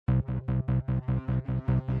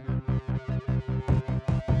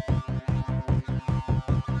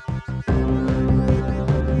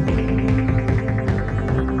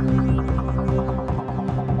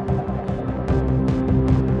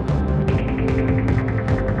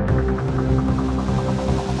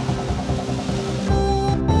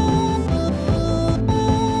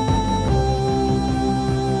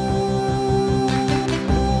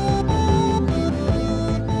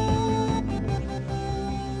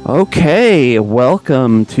Okay,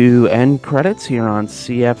 welcome to End Credits here on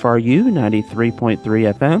CFRU 93.3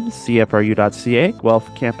 FM, CFRU.ca,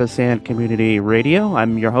 Guelph Campus and Community Radio.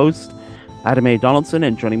 I'm your host, Adam A. Donaldson,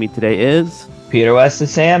 and joining me today is Peter West of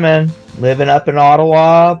Salmon, living up in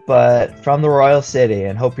Ottawa, but from the Royal City,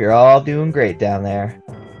 and hope you're all doing great down there.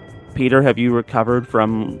 Peter. Have you recovered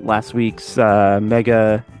from last week's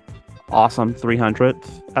mega awesome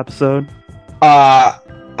 300th episode? Uh,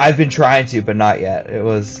 I've been trying to, but not yet. It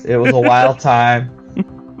was a wild time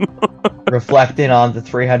reflecting on the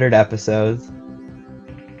 300 episodes,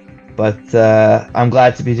 but I'm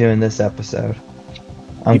glad to be doing this episode.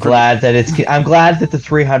 I'm glad that the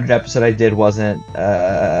 300 episode I did wasn't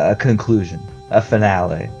a conclusion, a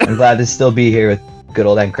finale. I'm glad to still be here with good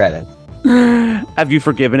old end credits. Have you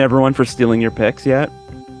forgiven everyone for stealing your picks yet?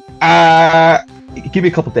 Give me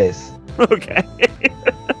a couple days. Okay.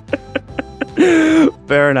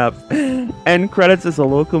 Fair enough. End Credits is a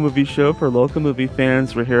local movie show for local movie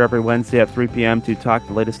fans. We're here every Wednesday at 3 p.m. to talk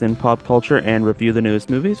the latest in pop culture and review the newest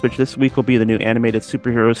movies, which this week will be the new animated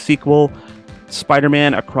superhero sequel,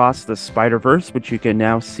 Spider-Man Across the Spider-Verse, which you can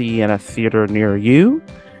now see in a theater near you.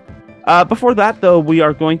 Before that, though, we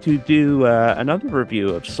are going to do another review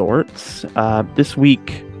of sorts. This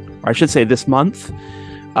week, or I should say this month,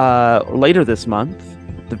 later this month,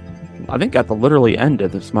 I think at the literally end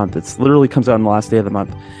of this month. It's literally comes out on the last day of the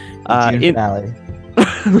month. June finale.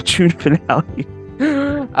 The June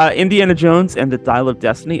finale. Indiana Jones and the Dial of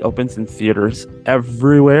Destiny opens in theaters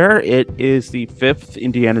everywhere. It is the fifth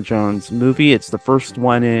Indiana Jones movie. It's the first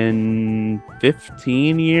one in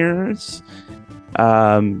 15 years.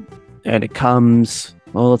 And it comes,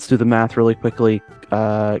 well, let's do the math really quickly.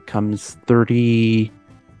 It comes 30,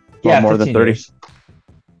 well, more than 30. Years.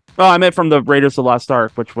 Oh, I meant from the Raiders of the Lost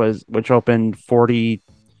Ark, which opened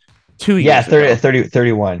 42 years Yeah, 30, ago. 30,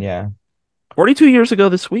 31, yeah. 42 years ago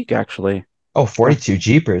this week, actually. Oh, 42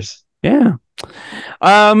 Jeepers. Yeah.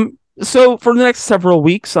 So for the next several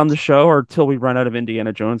weeks on the show, or till we run out of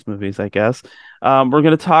Indiana Jones movies, I guess, we're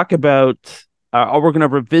going to talk about, or we're going to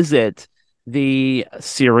revisit the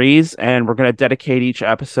series, and we're going to dedicate each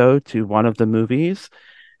episode to one of the movies.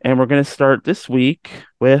 And we're going to start this week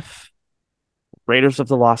with Raiders of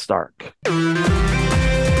the Lost Ark.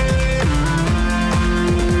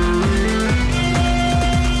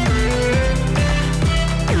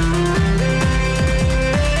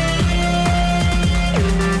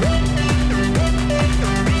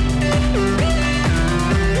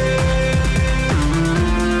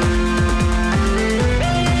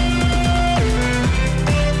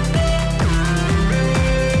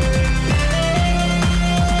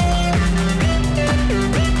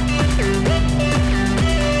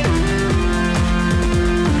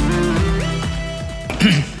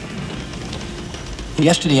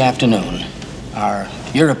 Yesterday afternoon, our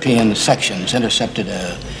European sections intercepted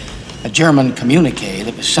a German communique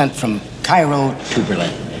that was sent from Cairo to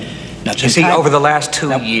Berlin. Now, You see, over the last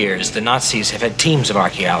 2 years, the Nazis have had teams of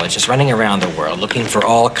archaeologists running around the world looking for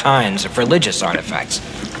all kinds of religious artifacts.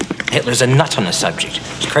 Hitler's a nut on the subject.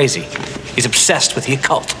 He's crazy. He's obsessed with the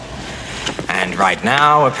occult. And right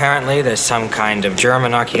now, apparently, there's some kind of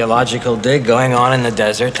German archaeological dig going on in the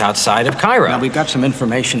desert outside of Cairo. Now, we've got some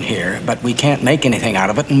information here, but we can't make anything out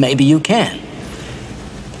of it, and maybe you can.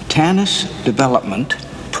 Tanis Development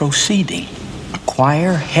Proceeding.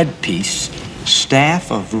 Acquire headpiece,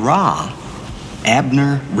 staff of Ra,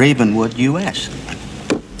 Abner Ravenwood, U.S.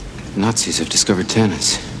 Nazis have discovered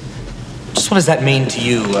Tanis. Just what does that mean to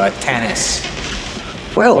you, Tanis?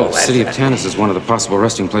 Well, The city of Tanis is one of the possible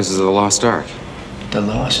resting places of the Lost Ark. the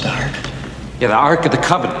Lost Ark. Yeah, the Ark of the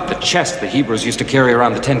Covenant, the chest the Hebrews used to carry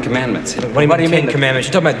around the Ten Commandments. What do you mean, Commandments?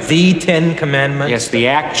 You're talking about the Ten Commandments? Yes, the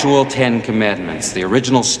actual Ten Commandments, the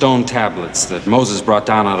original stone tablets that Moses brought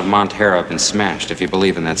down out of Mount Horeb and smashed, if you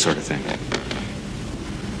believe in that sort of thing.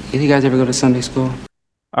 You guys ever go to Sunday school?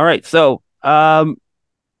 All right, so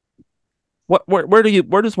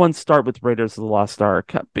where does one start with Raiders of the Lost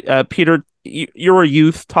Ark? Peter, you're a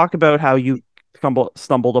youth. Talk about how you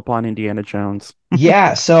stumbled upon Indiana Jones.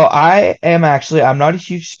 Yeah, so I'm not a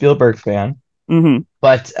huge Spielberg fan, Mm-hmm.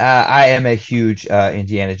 but I am a huge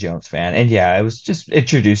Indiana Jones fan. And yeah, it was just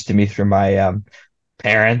introduced to me through my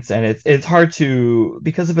parents, and it's hard to,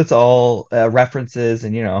 because of its all references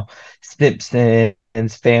and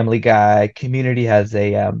Simpsons, Family Guy, Community has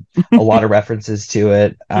a lot of references to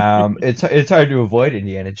it. It's hard to avoid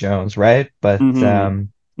Indiana Jones, right? But Mm-hmm.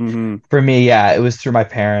 Mm-hmm. for me, yeah, it was through my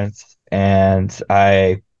parents, and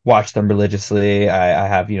I watched them religiously. I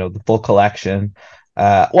have, the full collection.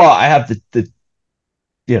 Well, I have the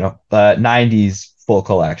 90s full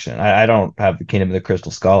collection. I don't have the Kingdom of the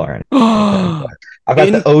Crystal Skull or anything, but I've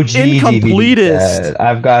got the OG DVD Incompletist. set.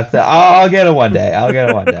 I've got the. I'll get it one day. I'll get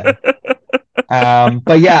it one day.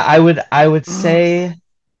 But yeah, I would say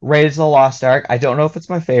Raiders of the Lost Ark. I don't know if it's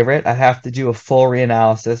my favorite. I have to do a full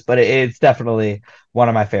reanalysis, but it's definitely one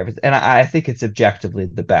of my favorites, and I think it's objectively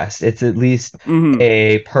the best. It's at least Mhm.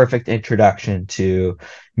 a perfect introduction to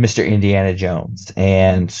Mr. Indiana Jones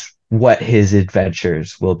and what his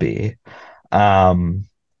adventures will be. Um,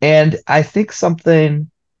 and I think something.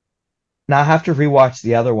 Now I have to rewatch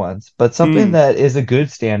the other ones, but something Mhm. that is a good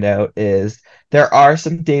standout is there are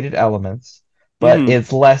some dated elements, but Mhm.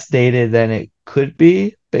 it's less dated than it could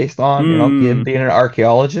be based on, him Mhm. being an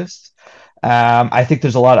archaeologist. I think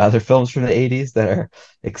there's a lot of other films from the 80s that are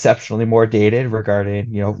exceptionally more dated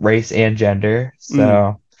regarding, race and gender. Mhm.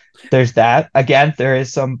 So there's that. Again, there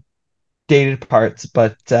is some dated parts,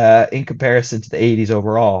 but in comparison to the 80s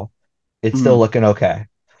overall, it's still Mhm. looking okay.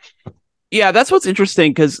 Yeah, that's what's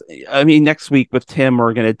interesting because I mean, next week with Tim,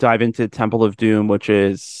 we're going to dive into Temple of Doom, which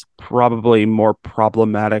is probably more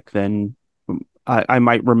problematic than I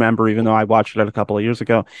might remember, even though I watched it a couple of years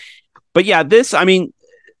ago. But yeah, this, I mean,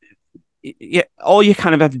 yeah, all you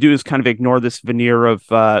kind of have to do is kind of ignore this veneer of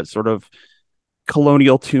sort of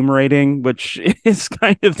colonial tomb raiding, which is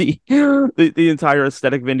kind of the entire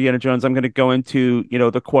aesthetic of Indiana Jones. I'm going to go into,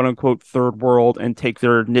 the quote unquote third world and take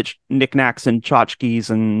their niche knickknacks and tchotchkes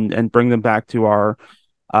and bring them back to our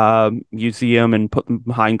museum and put them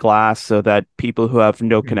behind glass so that people who have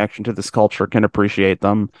no connection to this culture can appreciate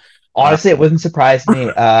them. Uh, Honestly, it wouldn't surprise me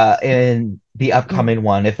in the upcoming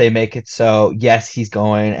one if they make it so, yes, he's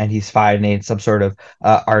going and he's finding some sort of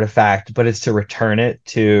artifact, but it's to return it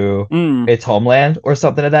to mm, its homeland or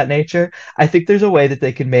something of that nature. I think there's a way that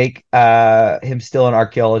they can make him still an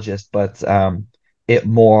archaeologist, but it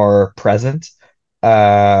more present.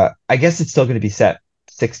 I guess it's still going to be set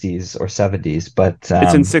 60s or 70s, but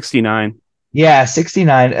it's in 69. yeah,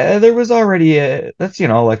 69. There was already that's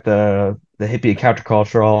like the hippie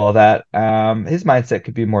countercultural, all that. His mindset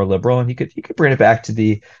could be more liberal and he could bring it back to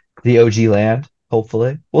the OG land,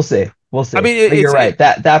 hopefully. We'll see. We'll I see. mean, But you're right.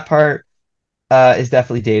 That part is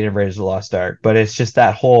definitely dated in Raiders of the Lost Ark, but it's just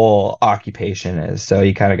that whole occupation is. So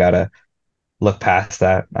you kind of gotta look past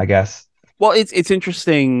that, I guess. well, it's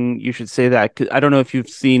interesting you should say that 'cause I don't know if you've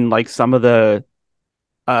seen like some of the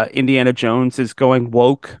Indiana Jones is going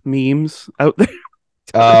woke memes out there.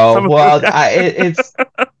 Oh, Some of well, the it's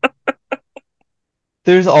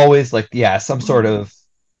there's always like yeah some sort of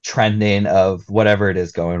trending of whatever it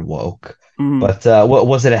is going woke. Mhm. But what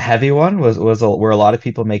was it a heavy one? Were a lot of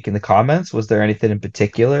people making the comments? Was there anything in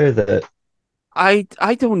particular that? I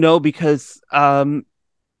don't know because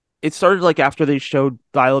it started like after they showed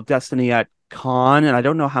Dial of Destiny at Con, and I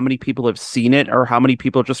don't know how many people have seen it or how many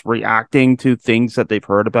people are just reacting to things that they've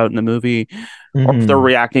heard about in the movie, or if they're Mhm.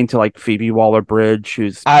 reacting to like Phoebe Waller-Bridge,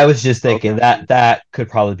 who's I was just thinking spoken. that could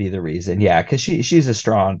probably be the reason. Yeah, because she's a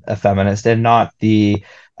strong a feminist and not the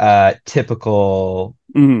typical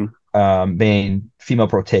Mm, main female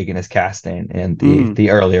protagonist casting in the mm, the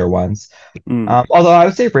earlier ones. mm. Although I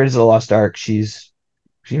would say Raiders of the Lost Ark, she's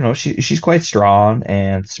quite strong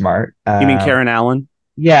and smart. You mean Karen Allen?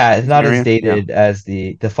 Yeah, it's not as Vegetarian? Yeah. dated as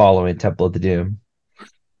the following Temple of the Doom.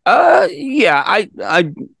 Yeah,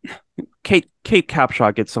 I Kate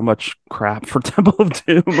Capshaw gets so much crap for Temple of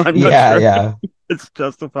Doom. I'm not Yeah, sure yeah. it's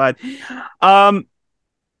justified. Um,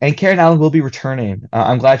 And Karen Allen will be returning.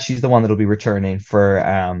 I'm glad she's the one that'll be returning for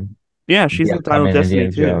yeah, she's the in Dial of upcoming Destiny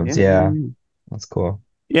Indiana too. Jones. Yeah, Yeah, yeah, that's cool.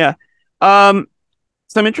 yeah. Um,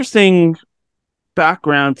 some interesting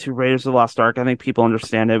background to Raiders of the Lost Ark. I think people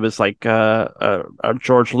understand it was like a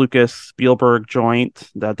George Lucas Spielberg joint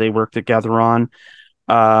that they worked together on.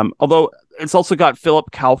 Although it's also got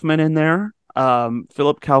Philip Kaufman in there.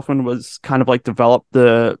 Philip Kaufman was kind of like developed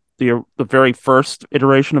the very first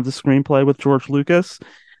iteration of the screenplay with George Lucas,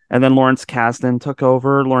 and then Lawrence Kasdan took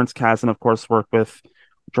over. Lawrence Kasdan, of course, worked with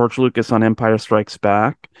George Lucas on Empire Strikes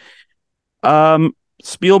Back.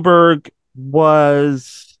 Spielberg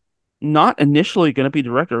was not initially going to be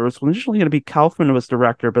director. It was initially going to be Kaufman who was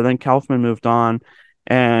director, but then Kaufman moved on,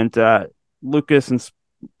 and Lucas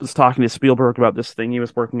was talking to Spielberg about this thing he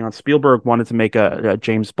was working on. Spielberg wanted to make a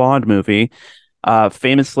James Bond movie.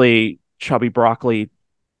 Famously, Chubby Broccoli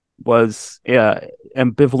was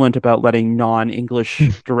ambivalent about letting non-English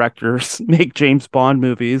directors make James Bond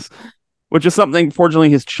movies, which is something, fortunately,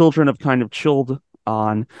 his children have kind of chilled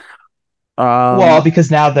on. Well, Um, because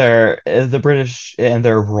now they're the British and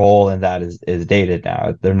their role in that is dated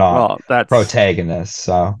now. They're not well, that's, protagonists.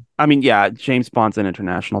 So I mean, yeah, James Bond's an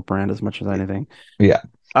international brand as much as anything. yeah.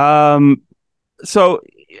 Um, so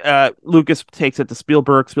Lucas takes it to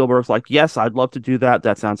Spielberg. Spielberg's like, yes, I'd love to do that.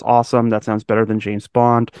 That sounds awesome. That sounds better than James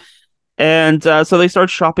Bond. And so they start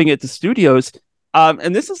shopping it to studios.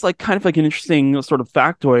 And this is like kind of like an interesting sort of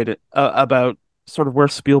factoid about sort of where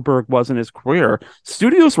Spielberg was in his career.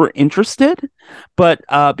 Studios were interested, but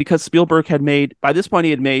because Spielberg had made, by this point,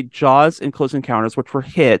 he had made Jaws and Close Encounters, which were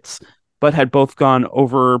hits, but had both gone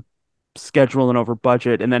over schedule and over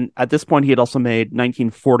budget. And then at this point, he had also made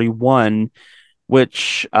 1941,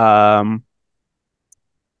 which let's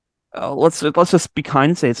just be kind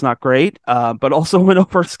and say it's not great, but also went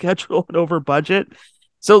over schedule and over budget.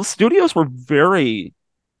 So studios were very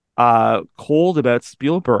cold about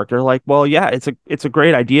Spielberg. They're like, well, yeah, it's a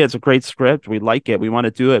great idea, it's a great script, we like it, we want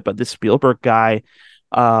to do it, but this Spielberg guy,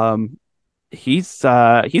 he's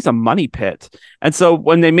a money pit. And so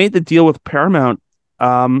when they made the deal with Paramount,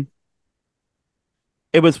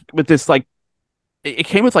 it was with this like it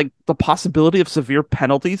came with like the possibility of severe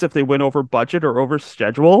penalties if they went over budget or over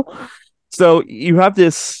schedule. So you have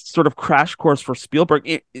this sort of crash course for Spielberg.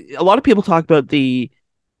 A lot of people talk about the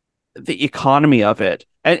economy of it.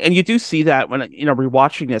 And you do see that when,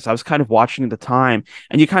 rewatching this, I was kind of watching at the time,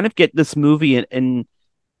 and you kind of get this movie in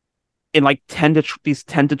like these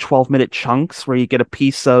 10 to 12 minute chunks where you get a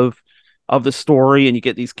piece of the story, and you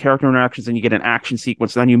get these character interactions, and you get an action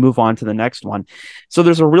sequence, and then you move on to the next one. So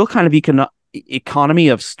there's a real kind of economy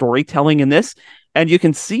of storytelling in this, and you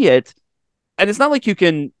can see it. And it's not like you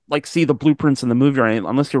can like see the blueprints in the movie or anything,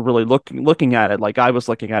 unless you're really looking at it like I was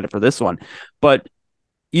looking at it for this one. But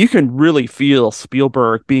you can really feel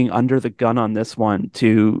Spielberg being under the gun on this one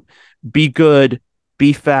to be good,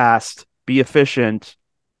 be fast, be efficient,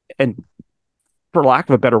 and, for lack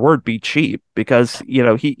of a better word, be cheap, because,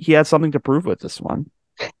 he had something to prove with this one.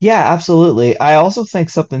 Yeah, absolutely. I also think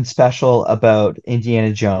something special about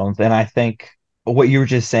Indiana Jones, and I think what you were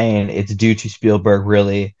just saying, it's due to Spielberg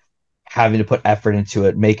really having to put effort into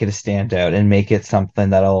it, make it a standout, and make it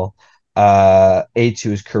something that'll aid to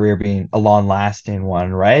his career being a long-lasting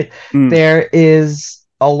one, right? There is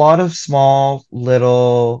a lot of small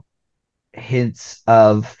little hints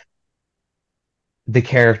of the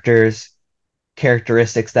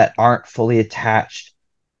characteristics that aren't fully attached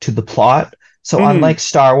to the plot. So unlike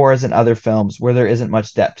Star Wars and other films where there isn't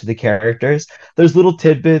much depth to the characters, there's little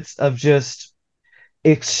tidbits of just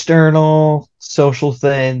external social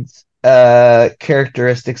things,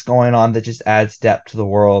 characteristics going on that just adds depth to the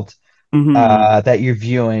world that you're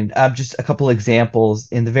viewing. Just a couple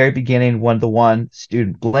examples. In the very beginning, when the one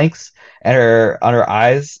student blinks and on her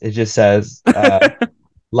eyes, it just says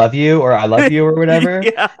love you or I love you or whatever.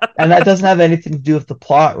 Yeah. And that doesn't have anything to do with the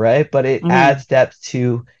plot, right? But it adds depth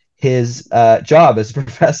to his job as a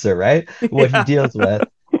professor, right? What he deals with.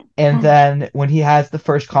 And then when he has the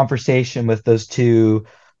first conversation with those two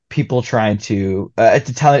people trying to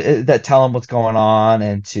tell him what's going on,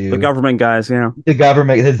 and to the government guys, the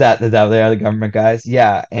government is that they are the government guys,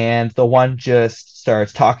 yeah, and the one just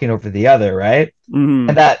starts talking over the other, right? And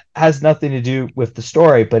that has nothing to do with the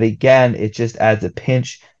story, but again, it just adds a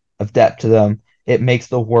pinch of depth to them. It makes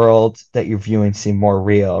the world that you're viewing seem more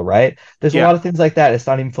real, right? There's a lot of things like that. It's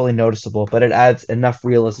not even fully noticeable, but it adds enough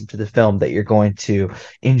realism to the film that you're going to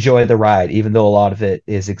enjoy the ride, even though a lot of it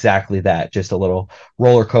is exactly that, just a little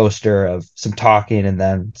roller coaster of some talking and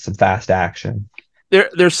then some fast action.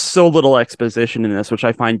 There's so little exposition in this, which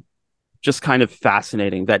I find just kind of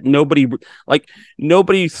fascinating, that nobody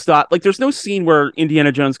stopped. Like, there's no scene where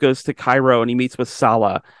Indiana Jones goes to Cairo and he meets with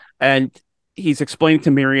Sallah, and he's explaining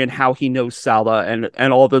to Marion how he knows Sallah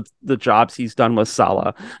and all the jobs he's done with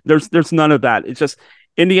Sallah. There's none of that. It's just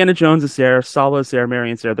Indiana Jones is there, Salah's there,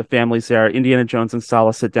 Marion's there, the family's there. Indiana Jones and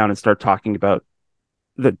Sallah sit down and start talking about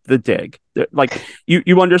the dig. Like,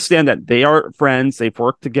 you understand that they are friends, they've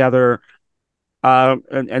worked together,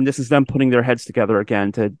 and this is them putting their heads together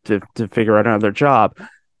again to figure out another job.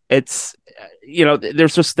 It's,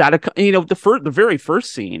 there's just that, the very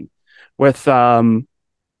first scene with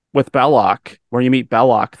Belloc, where you meet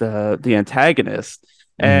Belloc, the antagonist,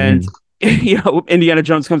 and Indiana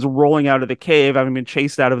Jones comes rolling out of the cave, having been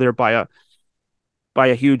chased out of there by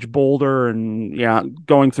a huge boulder, and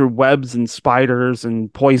going through webs and spiders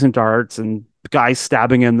and poison darts and guys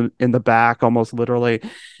stabbing him in the back, almost literally.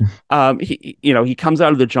 He comes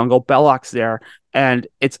out of the jungle. Belloc's there, and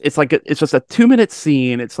it's just a 2-minute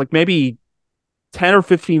scene. It's like maybe 10 or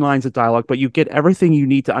 15 lines of dialogue, but you get everything you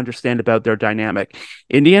need to understand about their dynamic.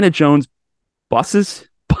 Indiana Jones busts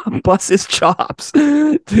his chops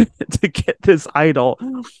to get this idol,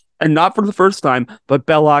 and not for the first time, but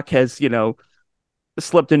Belloc has,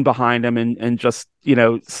 slipped in behind him and just,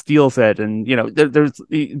 steals it. And,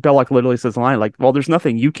 Belloc literally says the line like, well, there's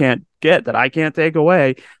nothing you can't get that I can't take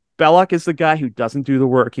away. Belloc is the guy who doesn't do the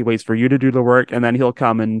work. He waits for you to do the work, and then he'll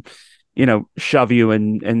come and, shove you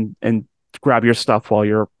and grab your stuff while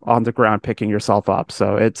you're on the ground picking yourself up.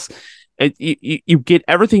 So you get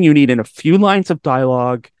everything you need in a few lines of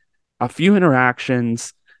dialogue, a few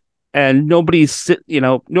interactions, and there's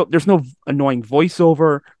no annoying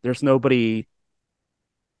voiceover. There's nobody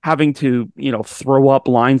having to, throw up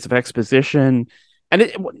lines of exposition.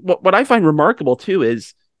 And what I find remarkable too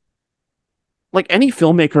is, like, any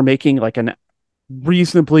filmmaker making like a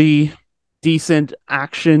reasonably decent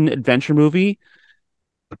action adventure movie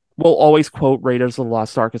will always quote Raiders of the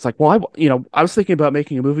Lost Ark. It's like, well, I was thinking about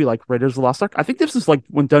making a movie like Raiders of the Lost Ark. I think this is like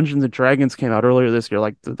when Dungeons and Dragons came out earlier this year,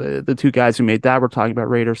 like the two guys who made that were talking about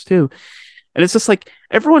Raiders too. And it's just like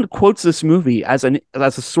everyone quotes this movie as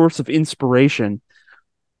a source of inspiration.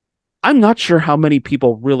 I'm not sure how many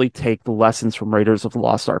people really take the lessons from Raiders of the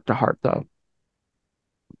Lost Ark to heart, though.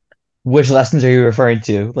 Which lessons are you referring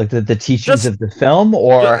to? Like the teachings of the film,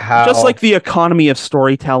 or how? Just like the economy of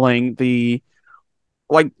storytelling,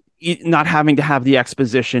 not having to have the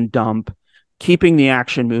exposition dump, keeping the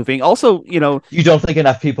action moving. Also, You don't think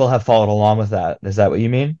enough people have followed along with that? Is that what you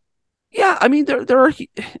mean? yeah, I mean, there are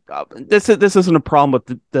this isn't a problem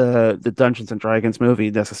with the Dungeons and Dragons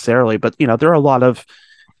movie necessarily, but there are a lot of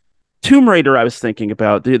Tomb Raider. I was thinking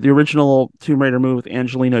about the original Tomb Raider movie with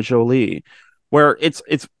Angelina Jolie, where it's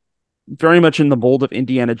very much in the mold of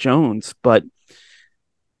Indiana Jones, but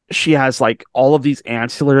she has like all of these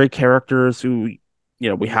ancillary characters who,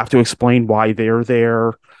 we have to explain why they're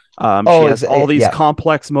there. She has all these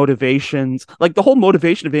complex motivations. Like the whole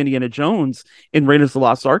motivation of Indiana Jones in Raiders of the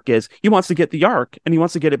Lost Ark is he wants to get the Ark and he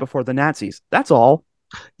wants to get it before the Nazis. That's all.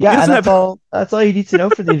 Yeah, and that's all you need to know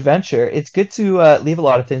for the adventure. It's good to leave a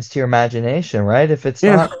lot of things to your imagination, right? If it's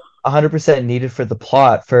not 100% needed for the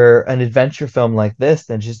plot for an adventure film like this,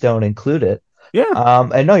 then just don't include it. Yeah.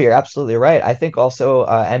 And no, you're absolutely right. I think also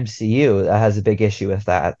MCU has a big issue with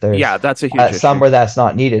that. There's that's a huge issue. Some where that's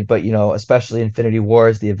not needed, but especially Infinity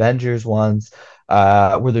Wars, the Avengers ones,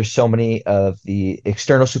 where there's so many of the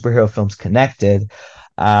external superhero films connected.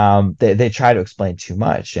 They try to explain too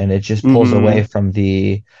much, and it just pulls away from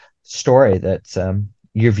the story that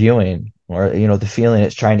you're viewing, or the feeling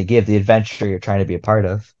it's trying to give, the adventure you're trying to be a part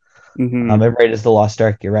of. And Raiders of the Lost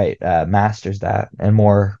Ark, you're right, masters that, and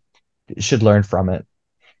more should learn from it.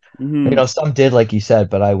 Some did, like you said,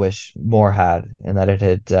 but I wish more had, and that it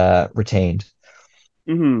had retained.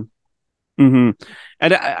 And I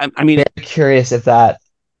mean, I'm curious if that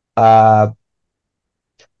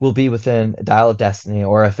will be within Dial of Destiny,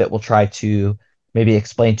 or if it will try to maybe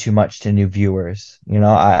explain too much to new viewers.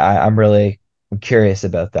 I'm really curious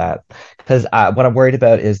about that, because what I'm worried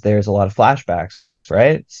about is there's a lot of flashbacks,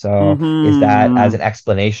 right? So is that as an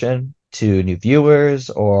explanation to new viewers,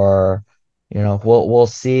 or we'll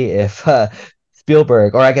see if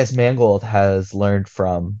Spielberg, or I guess Mangold, has learned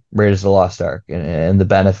from Raiders of the Lost Ark and the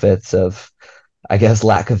benefits of, I guess,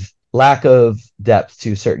 lack of depth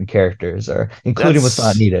to certain characters, or including what's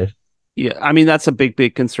not needed. Yeah, I mean, that's a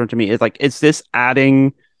big concern to me. It's like, is this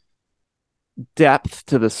adding depth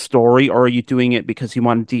to the story, or are you doing it because you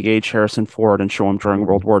want to de-age Harrison Ford and show him during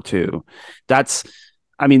World War II? That's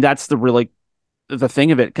the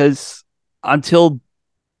thing of it, because until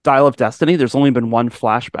Dial of Destiny, there's only been one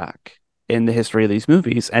flashback in the history of these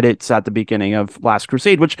movies, and it's at the beginning of Last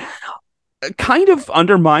Crusade, which kind of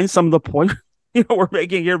undermines some of the point we're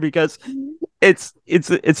making here, because it's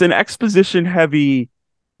an exposition heavy,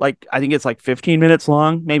 like, I think it's like 15 minutes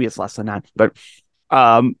long, maybe it's less than that, but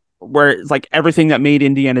where it's like everything that made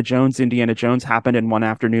Indiana Jones happened in one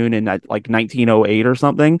afternoon in like 1908 or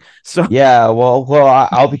something. So yeah, well,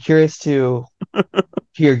 I'll be curious to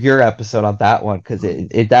hear your episode on that one, because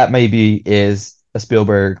that maybe is a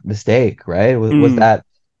Spielberg mistake, right? Was that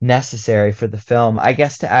necessary for the film? I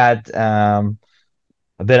guess to add a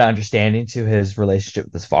bit of understanding to his relationship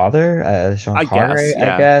with his father, Sean Connery.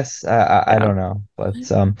 I guess I don't know, but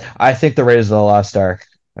I think the Raiders of the Lost Ark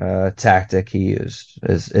tactic he used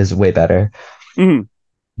is way better. There's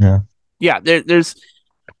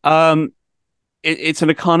it's an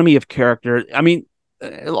economy of character. I mean,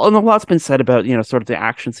 a lot's been said about sort of the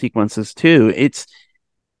action sequences too. It's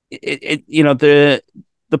the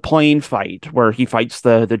plane fight where he fights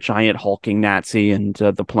the giant hulking Nazi and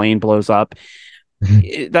the plane blows up.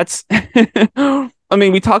 That's I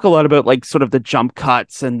mean, we talk a lot about like sort of the jump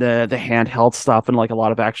cuts and the handheld stuff and like a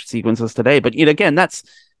lot of action sequences today, but again,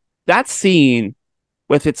 that scene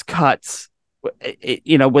with its cuts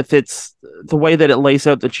with its the way that it lays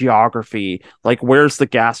out the geography, like where's the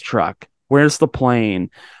gas truck, where's the plane,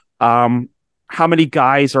 um, how many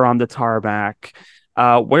guys are on the tarmac,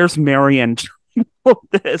 where's Marion,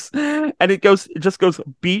 this, and it just goes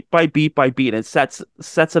beat by beat by beat, and sets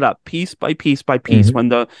it up piece by piece by piece.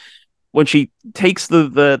 Mhm. When she takes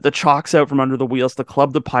the chocks out from under the wheels to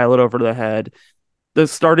club the pilot over the head, the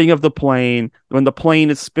starting of the plane, when the plane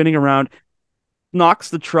is spinning around, knocks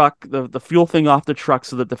the fuel thing off the truck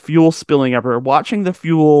so that the fuel's spilling everywhere, watching the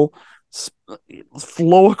fuel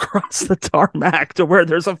flow across the tarmac to where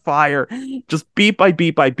there's a fire, just beat by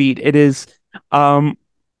beat by beat. Um,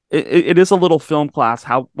 it is a little film class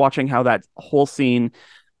how watching how that whole scene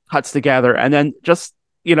cuts together, and then just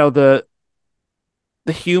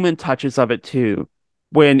the human touches of it too.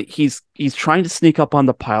 When he's trying to sneak up on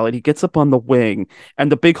the pilot, he gets up on the wing,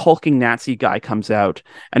 and the big hulking Nazi guy comes out,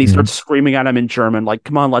 and he Mhm. starts screaming at him in German, like,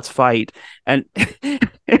 "Come on, let's fight!" And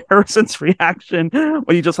Harrison's reaction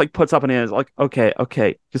when he just like puts up an hand is like, "Okay,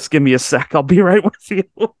 okay, just give me a sec, I'll be right with you."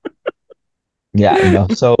 Yeah, no,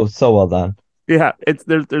 so well done. Yeah, it's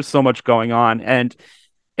there's so much going on, and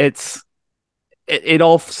it's it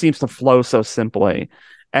all seems to flow so simply.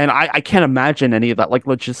 And I can't imagine any of that, like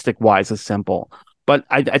logistic wise, is simple. But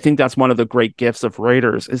I think that's one of the great gifts of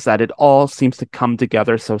Raiders is that it all seems to come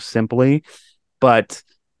together so simply. But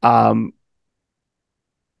um,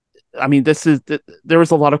 I mean, there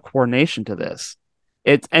was a lot of coordination to this.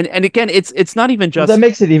 And again, it's not even Well, just that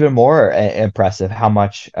makes it even more impressive how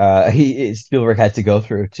much Spielberg had to go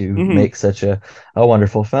through to mhm, make such a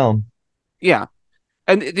wonderful film. yeah.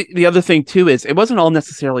 And the other thing too is it wasn't all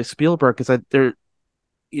necessarily Spielberg because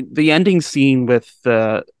the ending scene with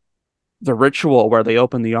the ritual where they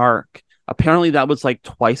open the ark. Apparently, that was like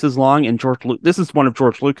twice as long. And this is one of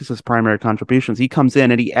George Lucas's primary contributions. He comes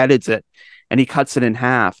in and he edits it, and he cuts it in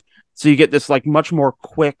half, so you get this like much more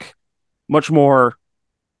quick, much more.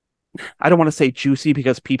 I don't want to say juicy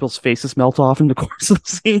because people's faces melt off in the course of the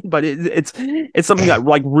scene, but it's something that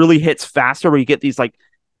like really hits faster. Where you get these like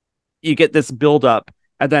you get this build up,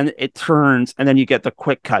 and then it turns, and then you get the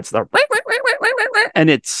quick cuts, and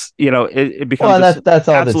it becomes Well, this that's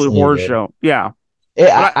all that's absolute horror needed. show. Yeah,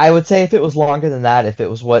 I, but I would say if it was longer than that, if it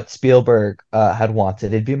was what Spielberg had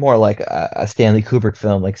wanted, it'd be more like a Stanley Kubrick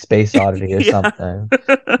film, like Space Oddity or yeah. something,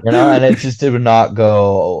 and it would not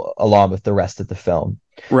go along with the rest of the film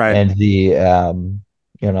Right. and the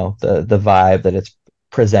vibe that it's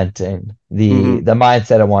presenting, the Mm-hmm. the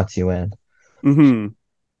mindset it wants you in. Mm-hmm.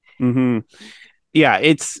 Mm-hmm. Yeah,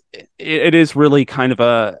 it is really kind of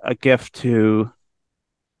a gift to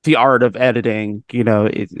the art of editing.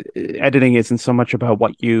 Editing isn't so much about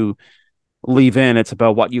what you leave in, it's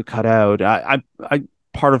about what you cut out. I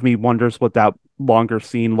part of me wonders what that longer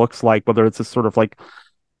scene looks like, whether it's a sort of like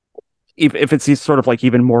if it's these sort of like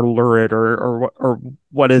even more lurid or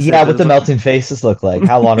what is Yeah, it? what Is the it melting faces look like.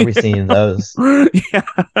 How long are we seeing those? yeah.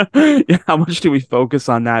 Yeah, how much do we focus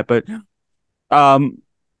on that? But um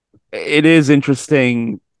it is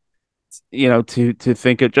interesting, to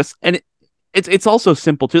think of just and it's also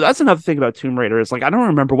simple too. That's another thing about Tomb Raider is like I don't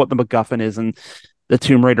remember what the MacGuffin is in the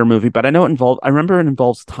Tomb Raider movie, but I remember it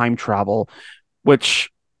involves time travel, which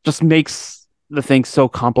just makes the thing so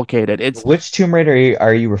complicated. It's Which Tomb Raider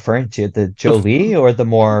are you referring to? The the Jolie or the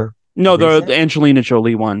more no the recent? Angelina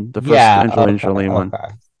Jolie one, the first Yeah, Angelina okay, Jolie one.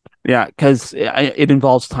 okay. Yeah, because it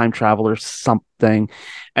involves time travel or something,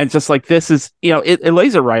 and it's just like this is it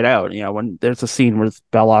lays it right out. When there's a scene with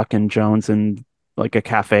Belloc and Jones in like a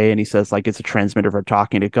cafe, and he says like it's a transmitter for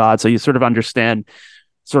talking to God, so you sort of understand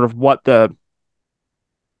sort of what the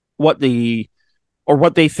or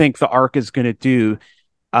what they think the arc is going to do.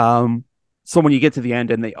 So when you get to the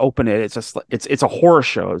end and they open it, it's just it's a horror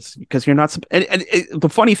show because you're not. The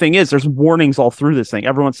funny thing is, there's warnings all through this thing.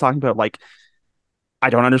 Everyone's talking about like I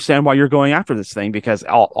don't understand why you're going after this thing because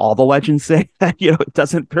all the legends say that it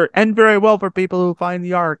doesn't end very well for people who find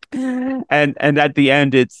the ark, and at the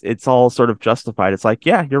end it's all sort of justified. It's like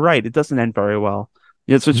yeah, you're right, it doesn't end very well.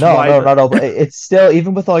 It's just No, why no, not all. But it's still,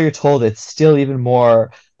 even with all you're told, it's still even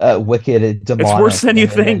more wicked and it's worse demonic than you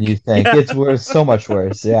than you think. think. Yeah, It's worse, so much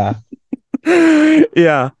worse. Yeah.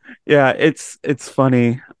 yeah, yeah. It's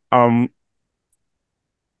funny. Um,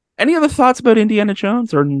 any other thoughts about Indiana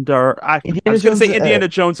Jones or I Indiana was going to Jones, say Indiana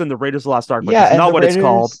Jones and the Raiders of the Lost Ark, which yeah, is and not the what it's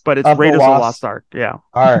called, Raiders but it's of the Raiders of the Lost Lost Ark. Yeah.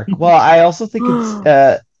 Ark. Well, I also think it's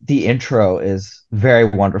the intro is very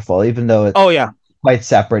wonderful, even though it's Oh yeah, quite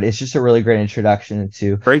separate. It's just a really great introduction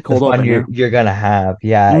to very the cold fun open. Yeah. you're gonna have.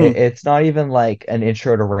 Yeah, Mm, it's not even like an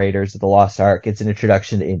intro to Raiders of the Lost Ark. It's an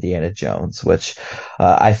introduction to Indiana Jones, which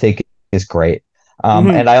I think is great. hmm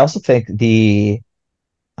And I also think the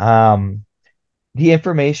um the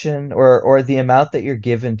information or the amount that you're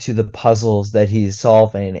given to the puzzles that he's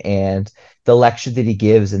solving and the lecture that he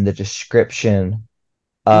gives and the description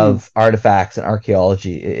Mm, of artifacts and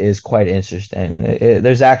archaeology is quite interesting.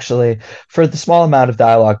 There's actually, for the small amount of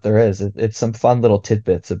dialogue there is, it's some fun little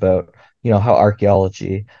tidbits about, how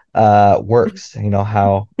archaeology works,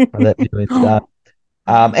 how that it's done.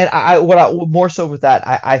 And more so with that,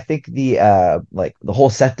 I think the whole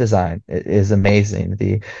set design is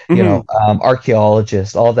amazing. mhm,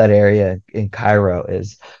 Archaeologist, all that area in Cairo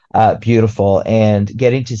is beautiful, and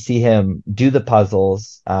getting to see him do the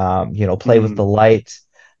puzzles, play with mm, the light,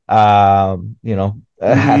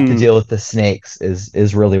 have to mm. deal with the snakes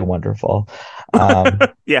is really wonderful. Um,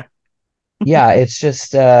 Yeah. yeah, it's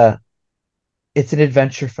just it's an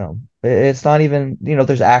adventure film. It's not even,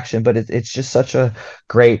 there's action, but it's just such a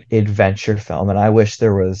great adventure film. And I wish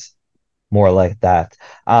there was more like that.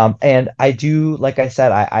 And I do, like I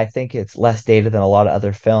said, I think it's less dated than a lot of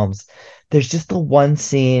other films. There's just the one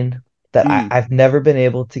scene that Mm, I've never been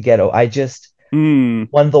able to get. I just, mm.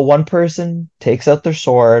 when the one person takes out their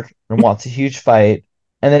sword and wants a huge fight,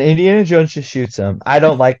 and then Indiana Jones just shoots him. I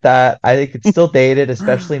don't like that. I think it's still dated,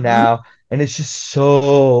 especially now. And it's just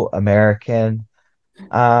so American.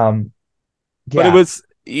 Um, But it yeah. was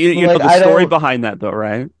you know Like the I story don't behind that though,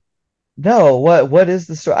 right? know what is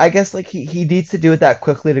the story. I guess like he needs to do it that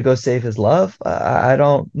quickly to go save his love. I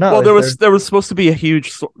don't know. Well, Is there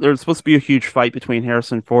there was supposed to be a huge fight between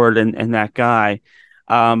Harrison Ford and that guy.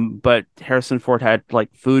 But Harrison Ford had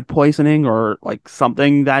like food poisoning or like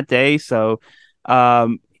something that day, so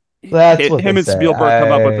um that's what they him and say. Spielberg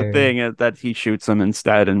come up with the thing that he shoots him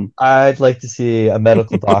instead and I'd like to see a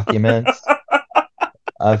medical document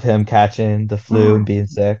of him catching the flu and being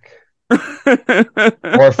sick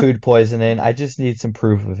or food poisoning. I just need some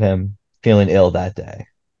proof of him feeling ill that day.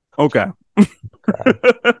 Okay. Okay.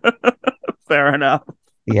 Fair enough.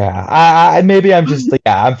 Yeah, maybe I'm just like,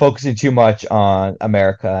 yeah, I'm focusing too much on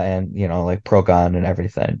America and like pro gun and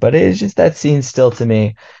everything, but it's just that scene still to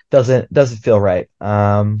me doesn't feel right.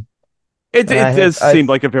 And It does seem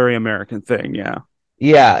like a very American thing, yeah.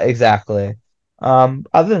 yeah, exactly.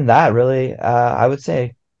 Other than that, really, I would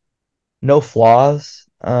say no flaws.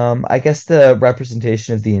 I guess the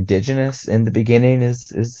representation of the indigenous in the beginning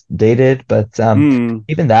is dated, but Mm.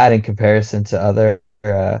 even that in comparison to other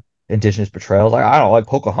indigenous portrayals, like I don't like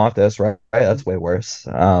Pocahontas, right? That's way worse.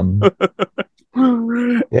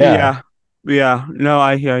 Yeah, Yeah. Yeah. No,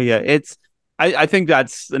 I hear you. I think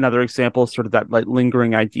that's another example of sort of that like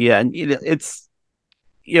lingering idea. And it's,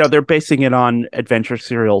 they're basing it on adventure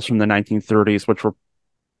serials from the 1930s, which were,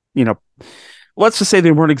 you know, let's just say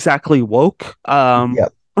they weren't exactly woke.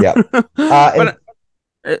 yep, yep. And But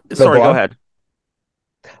no, sorry, go go on. ahead.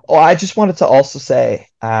 Oh, I just wanted to also say,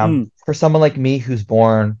 Mm, for someone like me who's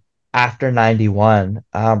born after 91,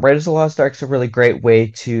 Raiders of the Lost Ark's a really great way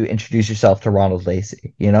to introduce yourself to Ronald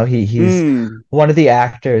Lacey. He's mm. one of the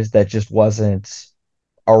actors that just wasn't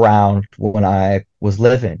around when I was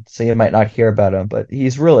living. So you might not hear about him, but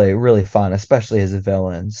he's really, really fun, especially as a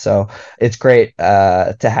villain. So it's great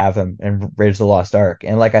to have him in Raiders of the Lost Ark.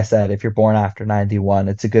 And like I said, if you're born after 91,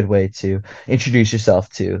 it's a good way to introduce yourself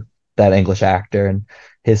to that English actor and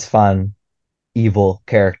his fun, evil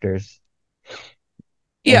characters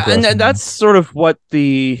and Yeah, and gross that's moments. sort of what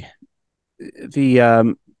the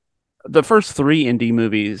the first three indie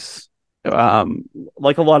movies, um,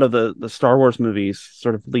 like a lot of the Star Wars movies,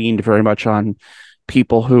 sort of leaned very much on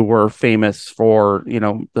people who were famous for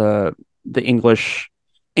the English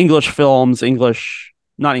films, English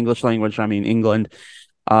not English language, I mean England,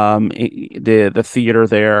 the theater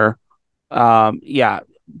there. Yeah,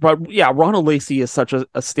 but yeah, Ronald Lacey is such a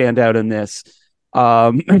standout in this.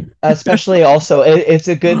 Um, Especially also, it's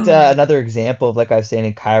a good another example of like I was saying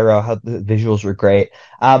in Cairo, how the visuals were great.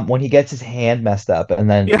 When he gets his hand messed up, and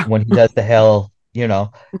then yeah. when he does the hill,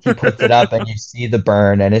 he puts it up, and you see the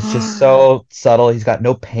burn, and it's just so subtle. He's got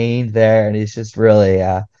no pain there, and he's just really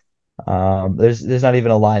there's not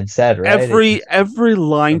even a line said, right? It's just Every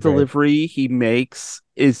line so great. delivery he makes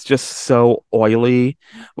is just so oily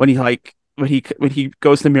when when he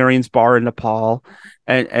goes to Marion's bar in Nepal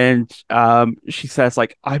and she says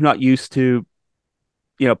like I'm not used to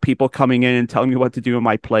people coming in and telling me what to do in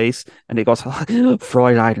my place and he goes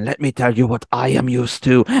Fräulein, let me tell you what I am used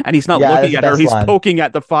to, and he's not Yeah, that's looking the at her, best he's line. poking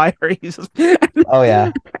at the fire. He's just, Oh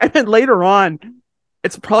yeah, and then later on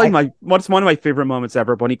it's probably I my what's one of my favorite moments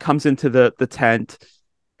ever when he comes into the tent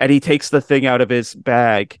and he takes the thing out of his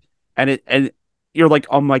bag and you're like,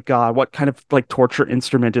 oh my god, what kind of like torture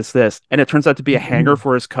instrument is this? And it turns out to be a hanger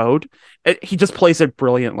for his coat. He just plays it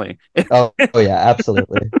brilliantly. oh yeah,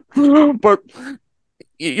 absolutely. But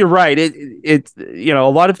you're right. It's a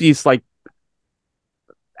lot of these like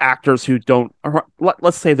actors who don't, or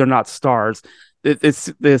let's say they're not stars.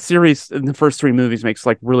 The series in the first three movies makes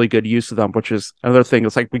like really good use of them, which is another thing.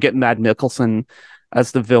 It's like we get Mad Nicholson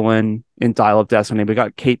as the villain in Dial of Destiny. We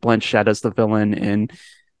got Kate Blanchett as the villain in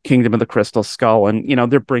Kingdom of the Crystal Skull,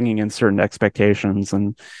 and they're bringing in certain expectations,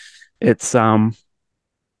 and it's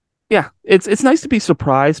yeah, it's nice to be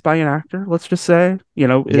surprised by an actor. Let's just say,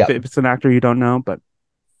 if it's an actor you don't know, but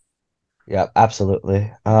yeah,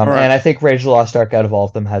 absolutely. right. And I think Rage of the Lost Ark out of all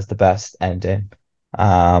of them has the best ending.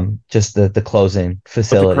 Just the closing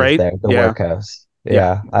facilities there, the workhouse.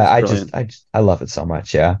 Yeah, I love it so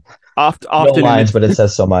much. Yeah, often no lines, but it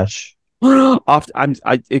says so much. Often,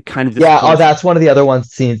 it kind of that's one of the other ones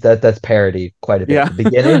scenes that's parodied quite a bit. The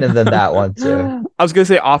beginning and then that one too. I was gonna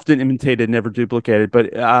say often imitated, never duplicated,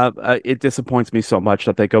 but it disappoints me so much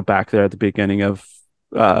that they go back there at the beginning of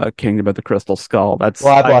Kingdom of the Crystal Skull. I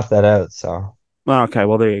blocked that out. So okay,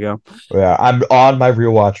 well there you go. Yeah, I'm on my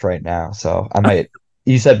rewatch right now, so I might.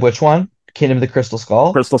 You said which one? Kingdom of the Crystal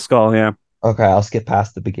Skull. Crystal Skull, yeah. Okay, I'll skip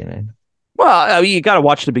past the beginning. Well, you got to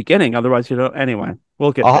watch the beginning, otherwise you don't. Anyway,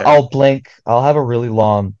 we'll get there. I'll blink. I'll have a really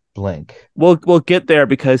long blink. We'll get there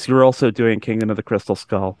because you're also doing Kingdom of the Crystal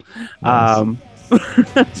Skull. Nice.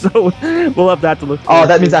 So we'll have that to look forward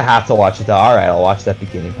that means I have to watch it though. All right, I'll watch that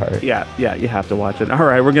beginning part. Yeah, you have to watch it. All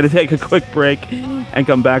right, we're going to take a quick break and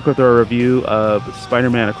come back with our review of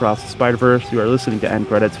Spider-Man Across the Spider-Verse. You are listening to End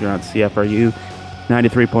Credits here on CFRU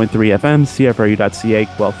 93.3 FM, CFRU.ca,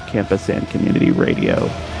 Guelph Campus and Community Radio.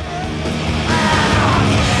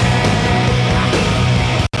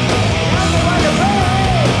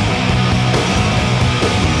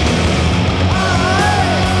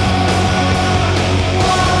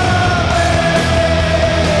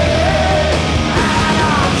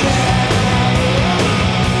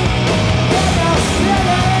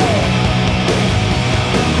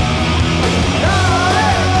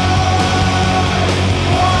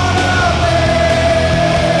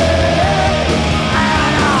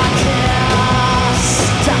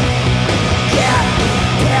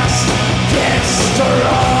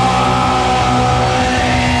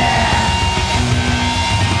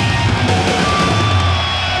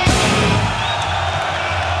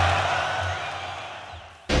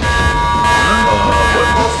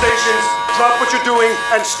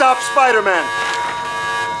 And stop Spider-Man.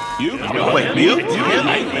 You? Wait, me?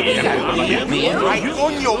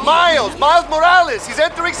 Miles Morales. He's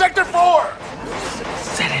entering Sector 4.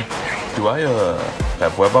 Set him. Do I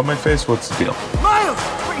have web on my face? What's the deal? Miles,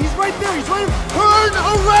 he's right there. He's right. Turn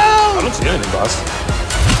around. I don't see anything, boss.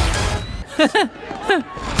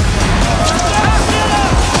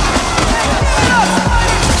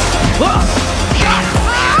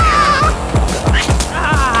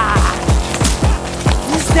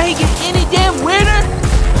 Dang it, any damn winner?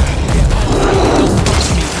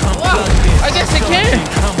 I guess it can.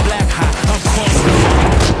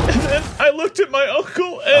 And then I looked at my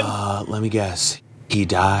uncle and... let me guess. He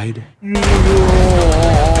died?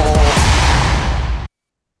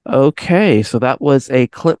 Okay, so that was a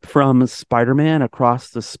clip from Spider-Man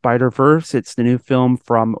Across the Spider-Verse. It's the new film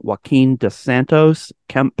from Joaquin Dos Santos,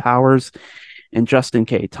 Kemp Powers, and Justin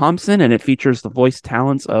K. Thompson, and it features the voice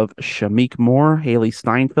talents of Shameik Moore, Haley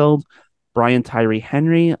Steinfeld, Brian Tyree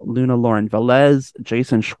Henry, Luna Lauren Velez,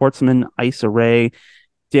 Jason Schwartzman, Issa Rae,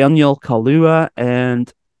 Daniel Kaluuya,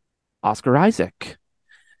 and Oscar Isaac.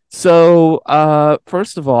 So,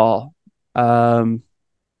 first of all, how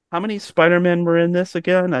many Spider-Men were in this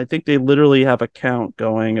again? I think they literally have a count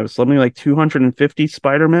going. It was something like 250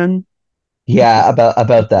 Spider-Men. Yeah,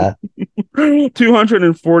 about that.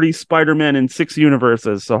 240 Spider-Man in 6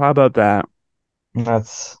 universes. So how about that?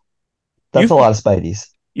 That's a lot of Spideys.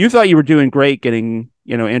 You thought you were doing great getting,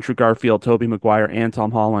 Andrew Garfield, Tobey Maguire, and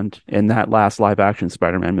Tom Holland in that last live-action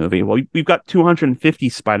Spider-Man movie. Well, we've got 250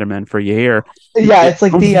 Spider-Men for you here. Yeah, it's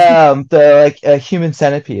like the Human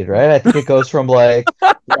Centipede, right? I think it goes from like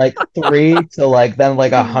 3 to then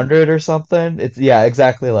 100 or something. It's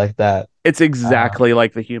exactly like that. It's exactly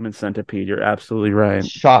like the Human Centipede. You're absolutely right.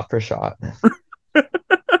 Shot for shot.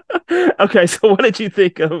 Okay, so what did you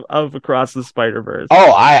think of Across the Spider-Verse?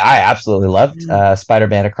 Oh, I absolutely loved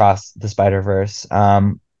Spider-Man Across the Spider-Verse.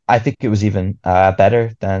 I think it was even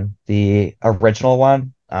better than the original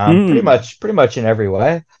one. Pretty much in every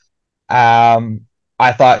way.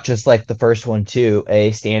 I thought just like the first one too,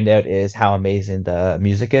 a standout is how amazing the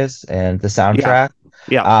music is and the soundtrack.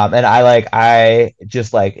 Yeah. And I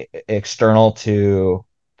just external to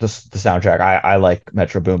the soundtrack. I like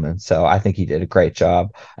Metro Boomin, so I think he did a great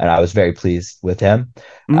job, and I was very pleased with him.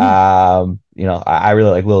 I really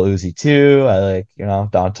like Lil Uzi too. I like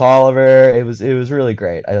Don Toliver. It was really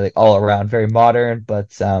great. I like all around very modern,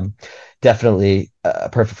 but definitely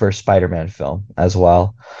perfect for a Spider-Man film as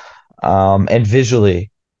well. And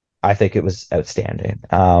visually, I think it was outstanding.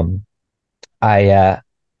 I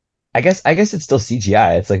I guess it's still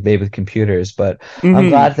CGI. It's like made with computers, but I'm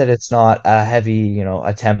glad that it's not a heavy,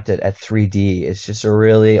 attempt at 3D. It's just a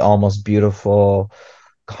really almost beautiful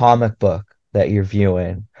comic book that you're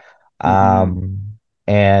viewing.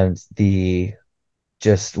 And the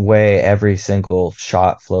just way every single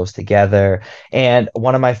shot flows together. And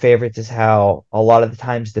one of my favorites is how a lot of the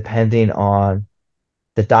times, depending on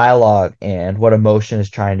the dialogue and what emotion is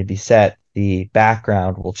trying to be set, the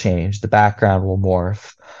background will change, the background will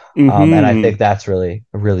morph. And I think that's really,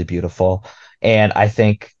 really beautiful. And I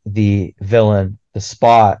think the villain, the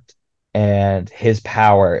Spot, and his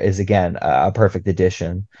power is again a perfect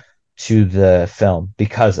addition to the film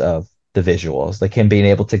because of the visuals. Like him being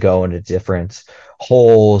able to go into different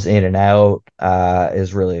holes in and out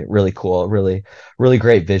is really, really cool. Really, really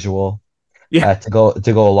great visual to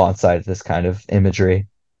go alongside this kind of imagery.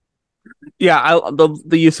 Yeah,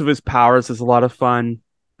 the use of his powers is a lot of fun.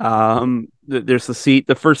 There's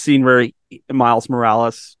the first scene where Miles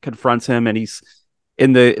Morales confronts him, and he's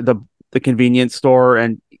in the convenience store,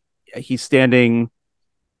 and he's standing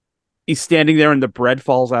there, and the bread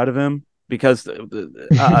falls out of him because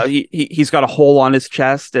he's got a hole on his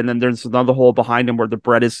chest, and then there's another hole behind him where the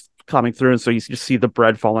bread is coming through, and so you just see the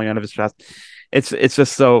bread falling out of his chest. It's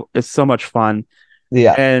so much fun.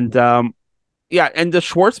 Yeah. And and the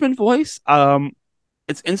Schwartzman voice,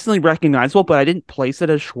 it's instantly recognizable, but I didn't place it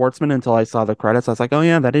as Schwartzman until I saw the credits. I was like, oh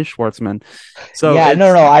yeah, that is Schwartzman. So yeah,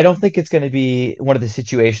 no, I don't think it's going to be one of the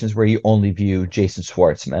situations where you only view Jason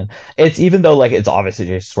Schwartzman. It's even though like it's obviously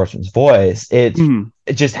Jason Schwartzman's voice, it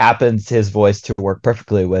just happens his voice to work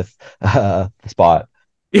perfectly with the Spot.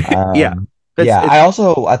 Yeah. I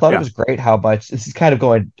thought it was great how much this is kind of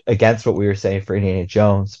going against what we were saying for Indiana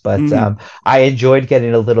Jones, but I enjoyed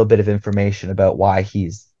getting a little bit of information about why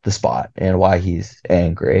he's the Spot and why he's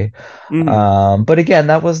angry. But again,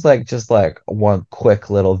 that was just one quick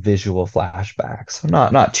little visual flashback, so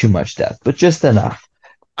not too much depth, but just enough.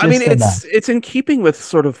 It's in keeping with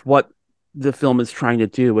sort of what the film is trying to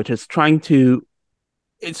do, which is trying to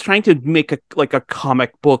make a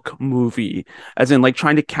comic book movie, as in like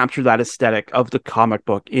trying to capture that aesthetic of the comic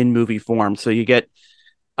book in movie form. So you get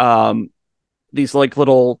these like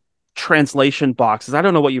little translation boxes. I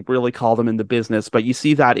don't know what you really call them in the business, but you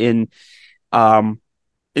see that in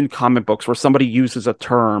comic books where somebody uses a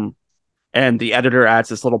term and the editor adds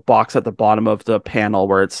this little box at the bottom of the panel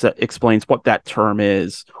where it explains what that term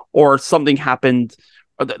is, or something happened,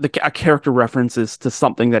 or a character references to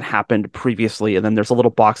something that happened previously, and then there's a little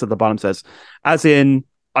box at the bottom that says, as in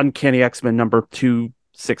Uncanny X-Men number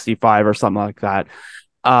 265 or something like that.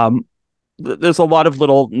 There's a lot of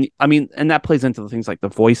little, and that plays into the things like the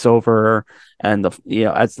voiceover and as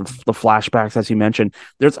the flashbacks, as you mentioned.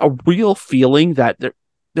 There's a real feeling that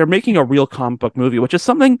they're making a real comic book movie, which is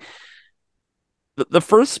something the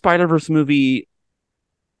first Spider-Verse movie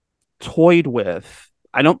toyed with.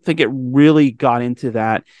 I don't think it really got into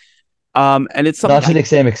that. And it's something not to the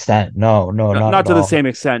same extent. No, not to the same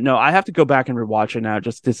extent. No, I have to go back and rewatch it now,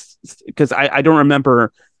 just because I don't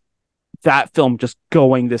remember that film just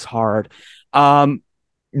going this hard. No,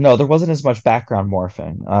 there wasn't as much background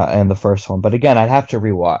morphing in the first one, but again, I'd have to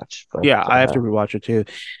rewatch. But, yeah, I have to rewatch it too.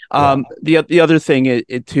 The other thing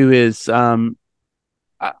it too is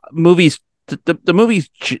movies. The movies,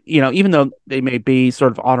 even though they may be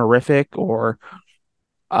sort of honorific or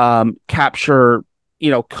capture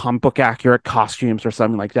comic book accurate costumes or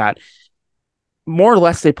something like that, more or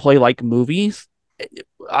less they play like movies.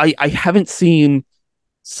 I haven't seen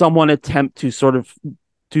someone attempt to sort of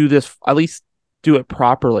do this, at least do it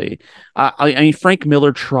properly. I mean, Frank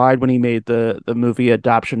Miller tried when he made the movie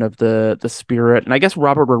adaptation of the Spirit, and I guess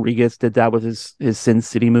Robert Rodriguez did that with his Sin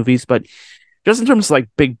City movies, but just in terms of like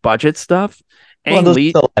big budget stuff, Ang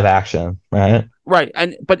Lee, still live action, right? Right,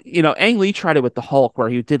 but Ang Lee tried it with the Hulk, where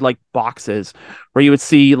he did like boxes, where you would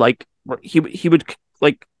see like he would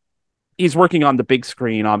like, he's working on the big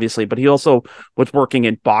screen, obviously, but he also was working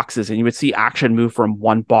in boxes, and you would see action move from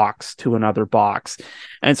one box to another box.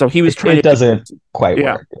 And so he was trying it doesn't quite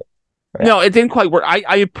work. Right. No, it didn't quite work.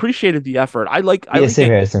 I appreciated the effort. I like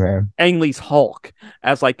Ang Lee's Hulk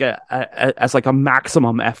as like a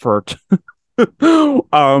maximum effort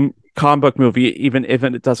comic book movie, even if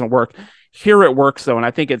it doesn't work. Here it works though, and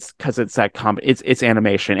I think it's because it's that it's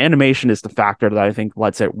animation. Animation is the factor that I think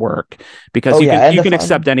lets it work because you can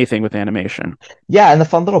accept anything with animation. Yeah, and the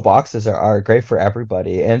fun little boxes are great for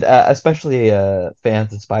everybody, and especially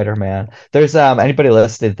fans of Spider-Man. There's anybody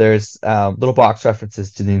listed. There's little box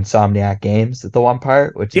references to the Insomniac games at the one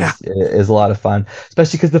part, which is a lot of fun,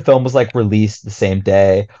 especially because the film was like released the same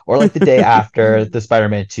day or like the day after the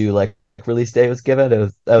Spider-Man 2 like release day was given. That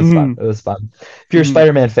was fun. It was fun. If you're a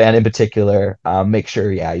Spider-Man fan in particular, make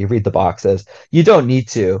sure you read the boxes. You don't need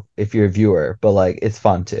to if you're a viewer, but like it's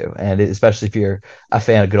fun too, and especially if you're a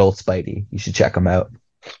fan of good old Spidey, you should check them out.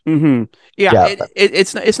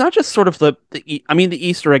 It's not just sort of the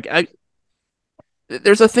Easter egg.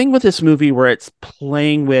 There's a thing with this movie where it's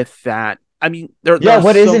playing with that. I mean,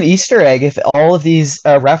 what is an Easter egg if all of these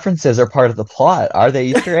references are part of the plot? Are they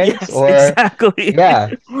Easter eggs? Yes, exactly. Yeah,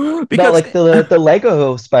 because like the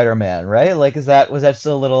Lego Spider-Man, right? Like, was that just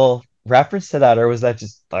a little reference to that, or was that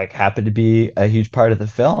just like happened to be a huge part of the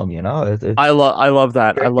film? You know, I love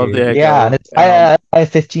that. I love the and it's I have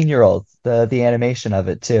 15-year-old the animation of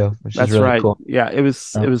it too, which is really cool. Yeah, it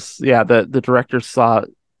was the director saw.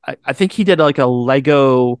 I think he did like a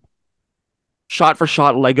Lego shot for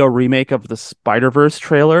shot Lego remake of the Spider-Verse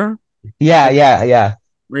trailer. Yeah.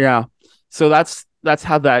 So that's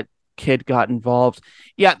how that kid got involved.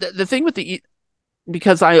 Yeah, the thing with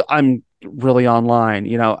because I'm really online,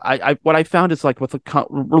 you know, I what I found is like with the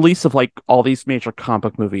release of like all these major comic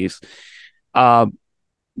book movies,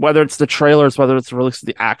 whether it's the trailers, whether it's the release of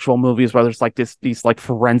the actual movies, whether it's like these like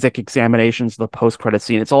forensic examinations of the post-credit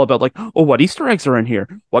scene, it's all about like, oh, what Easter eggs are in here?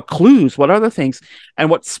 What clues? What other things? And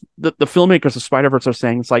what's the filmmakers of Spider-Verse are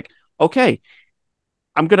saying is like, okay,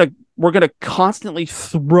 we're gonna constantly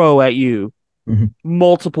throw at you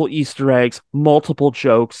multiple Easter eggs, multiple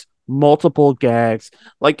jokes, multiple gags,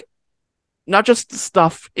 like not just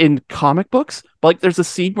stuff in comic books, but like there's a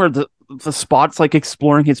scene where the Spot's like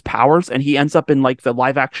exploring his powers and he ends up in like the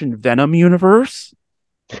live action Venom universe.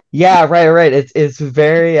 Yeah, right. It's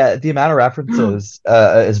very the amount of references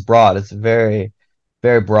is broad. It's a very,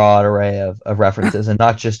 very broad array of references and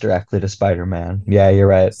not just directly to Spider-Man. Yeah, you're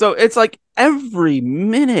right. So it's like every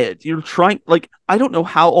minute you're trying, like, I don't know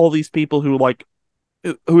how all these people who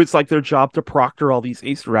it's like their job to proctor all these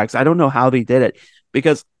Easter eggs. I don't know how they did it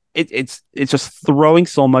because it's just throwing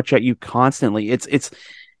so much at you constantly. It's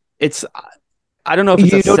I don't know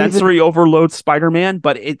if it's a sensory overload Spider-Man,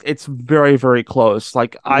 but it's very, very close.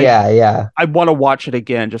 Like I want to watch it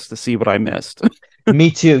again just to see what I missed.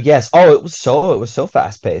 Me too. Yes. Oh, it was so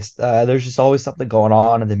fast paced. There's just always something going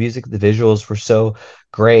on, and the music, the visuals were so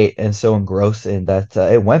great and so engrossing that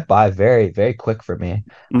it went by very, very quick for me.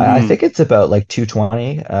 I think it's about like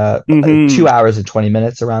 2:20, 2 hours and 20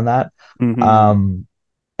 minutes around that.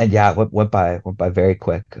 And yeah, it went by very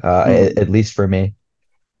quick. At least for me.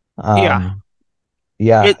 And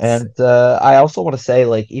I also want to say,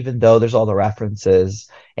 like, even though there's all the references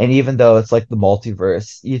and even though it's like the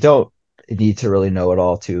multiverse, you don't need to really know it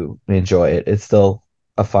all to enjoy it. It's still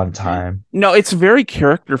a fun time. No, it's very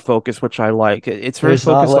character focused, which I like. It's very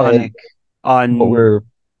focused on what we're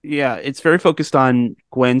it's very focused on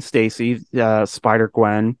Gwen Stacy,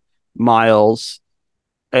 Spider-Gwen, Miles,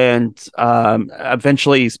 and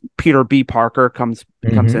eventually Peter B. Parker comes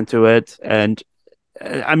into it, and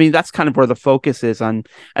I mean that's kind of where the focus is on,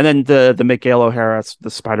 and then the Miguel O'Hara, the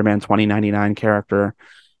Spider-Man 2099 character.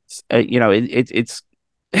 It's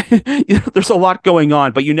there's a lot going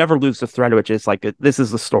on, but you never lose the thread, which is like this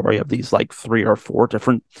is the story of these like 3 or 4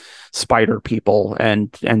 different spider people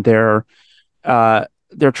and their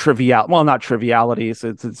trivial, well, not trivialities.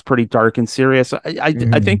 It's pretty dark and serious. I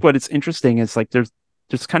think what it's interesting is like there's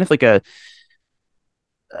kind of like a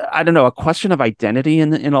question of identity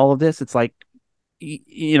in all of this. It's like,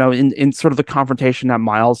 you know, in sort of the confrontation that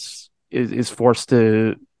Miles is forced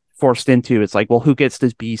into, it's like, well, who gets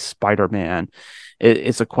to be Spider-Man?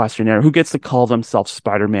 It's a question there. Who gets to call themselves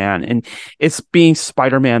Spider-Man? And it's being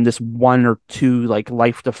Spider-Man this 1 or 2 like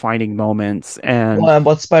life-defining moments. And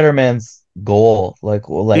what's Spider-Man's goal?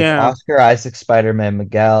 Oscar Isaac Spider-Man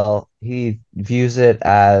Miguel, he views it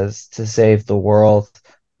as to save the world,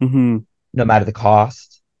 no matter the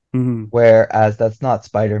cost. Whereas that's not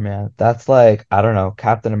Spider-Man. That's like, I don't know,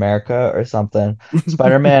 Captain America or something.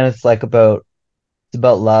 Spider-Man is like it's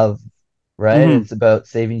about love, right? It's about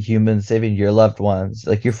saving humans, saving your loved ones,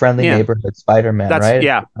 like your friendly neighborhood Spider-Man, right?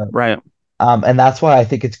 Yeah, right. And that's why I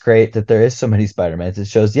think it's great that there is so many Spider-Mans. It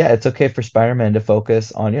shows, it's okay for Spider-Man to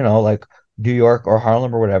focus on, you know, like New York or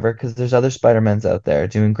Harlem or whatever, because there's other Spider-Mans out there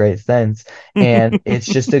doing great things. And it's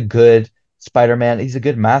just a good Spider-Man, he's a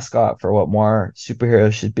good mascot for what more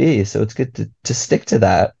superheroes should be. So it's good to stick to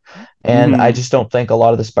that. And I Mhm. just don't think a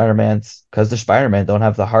lot of the Spider-Mans, because they're Spider-Man, don't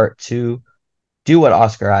have the heart to do what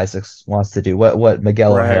Oscar Isaacs wants to do, what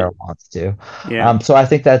Miguel Right. O'Hara wants to. Yeah. So I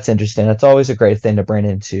think that's interesting. It's always a great thing to bring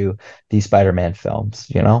into these Spider-Man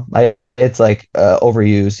films. It's like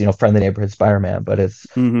overused, friendly neighborhood Spider-Man, but it's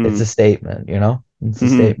Hmm. a statement. It's a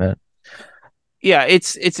Hmm. statement. Yeah,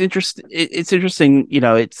 it's interesting. It's interesting.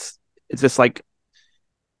 It's just like,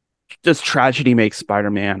 does tragedy make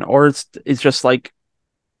Spider-Man, or it's just like,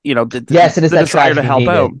 Yes, it is the that desire to tragedy help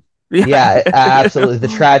out. needed. Yeah. Yeah, absolutely.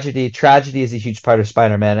 The tragedy is a huge part of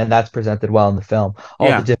Spider-Man, and that's presented well in the film. All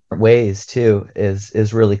the Yeah. different ways too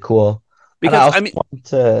is really cool. And I Because I also mean, want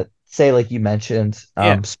to say, like you mentioned,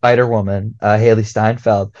 yeah. Spider-Woman, Haley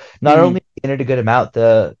Steinfeld. Not Hmm. only in it a good amount,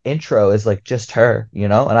 the intro is like just her,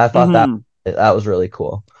 and I thought that Hmm. that was really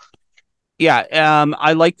cool. Yeah.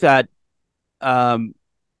 I like that. Um,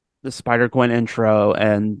 the Spider-Gwen intro,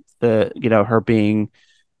 and her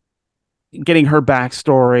getting her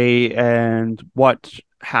backstory and what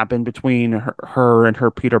happened between her and her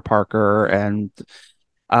Peter Parker, and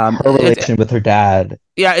Her it's relation with her dad,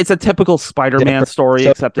 yeah, it's a typical Spider-Man different, story,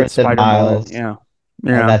 so except it's different than Spider-Man. Miles. Yeah. And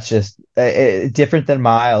Yeah. that's just different than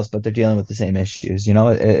Miles, but they're dealing with the same issues.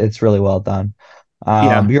 It's really well done.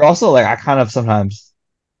 Yeah. You're also like, I kind of sometimes,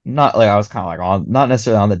 not like, I was kind of like on, not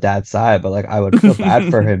necessarily on the dad's side, but like I would feel bad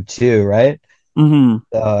for him too, right? Hmm.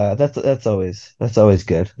 That's always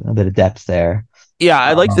good. A bit of depth there. Yeah,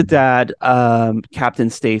 I like the Um, dad, Captain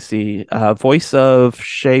Stacy, voice of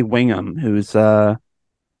Shea Wingham, who's a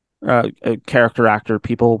character actor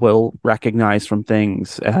people will recognize from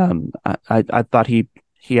things. I thought he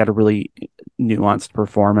had a really nuanced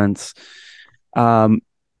performance. Um,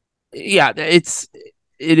 yeah, it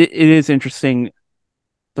is interesting,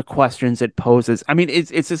 the questions it poses. I mean,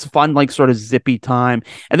 it's this fun, like, sort of zippy time,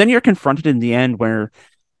 and then you're confronted in the end where,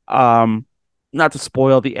 um, not to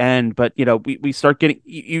spoil the end, but we start getting,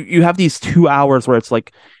 you have these 2 hours where it's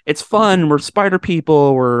like, it's fun, we're spider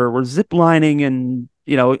people, we're zip lining, and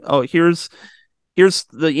oh, here's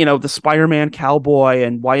the Spider-Man cowboy,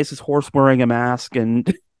 and why is his horse wearing a mask,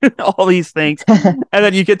 and all these things. And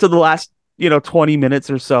then you get to the last 20 minutes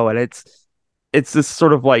or so, and it's this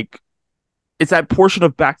sort of like, it's that portion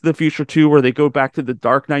of Back to the Future 2 where they go back to the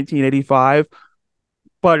dark 1985,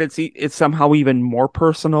 but it's somehow even more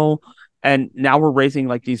personal. And now we're raising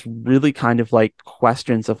like these really kind of like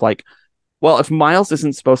questions of like, well, if Miles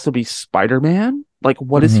isn't supposed to be Spider-Man, like,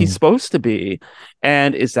 what is he mhm. supposed to be?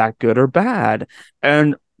 And is that good or bad?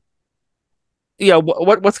 And yeah,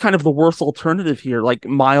 what's kind of the worst alternative here? Like,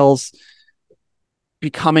 Miles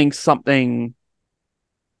becoming something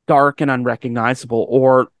dark and unrecognizable,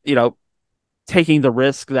 or taking the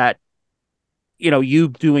risk that you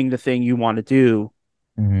doing the thing you want to do,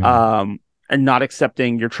 Mhm. um and not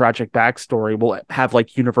accepting your tragic backstory will have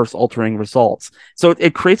like universe altering results. So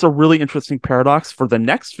it creates a really interesting paradox for the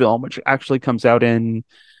next film, which actually comes out in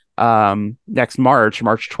next March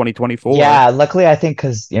 2024. Yeah, luckily I think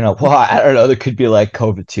because well, I don't know, there could be like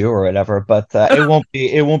COVID too or whatever, but it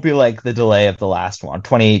won't be like the delay of the last one,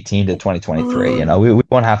 2018 to 2023. We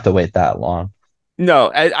won't have to wait that long.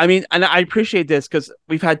 No, I mean, and I appreciate this because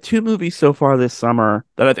we've had two movies so far this summer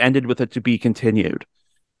that have ended with it to be continued.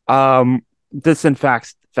 This and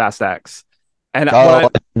Fast X, and what Oh,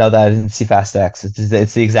 no, that I didn't see Fast X.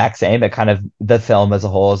 It's the exact same. It kind of the film as a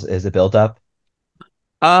whole is a build up.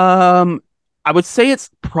 I would say it's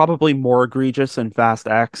probably more egregious in Fast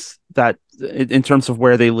X, that in terms of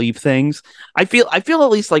where they leave things. I feel at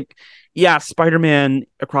least like, yeah, Spider-Man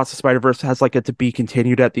Across the Spider-Verse has like a to be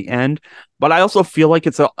continued at the end, but I also feel like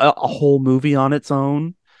it's a whole movie on its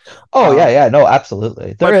own. Oh yeah, Um, yeah, no,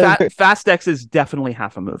 absolutely. but Fast X is definitely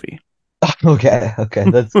half a movie. Okay, okay,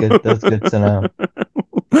 that's good. That's good to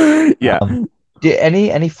know. Yeah. Um,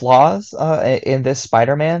 any flaws in this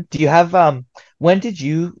Spider-Man? Do you have when did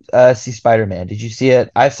you see Spider-Man? Did you see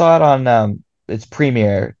it? I saw it on its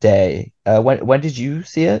premiere day. When did you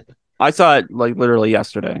see it? I saw it like literally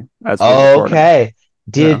yesterday as we're recording. Okay. Yeah.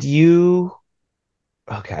 Did you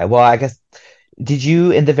Okay, well, I guess did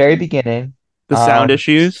you in the very beginning The sound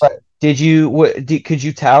issues. did you could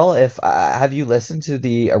you tell if have you listened to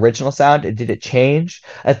the original sound? Did it change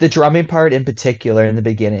at the drumming part in particular in the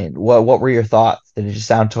beginning? What were your thoughts? Did it just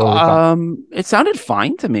sound totally fine? It sounded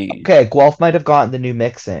fine to me. Okay, Guelph might have gotten the new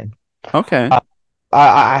mixing. Okay. Uh,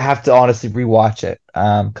 I have to honestly rewatch it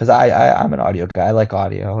because I'm an audio guy. I like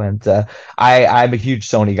audio, and I'm a huge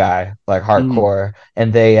Sony guy, like Mm. hardcore,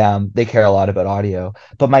 and they care a lot about audio.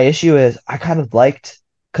 But my issue is I kind of liked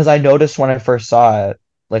because I noticed when I first saw it,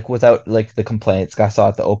 like without like the complaints, I saw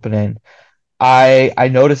at the opening. I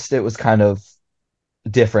noticed it was kind of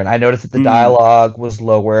different. I noticed that the Mm, dialogue was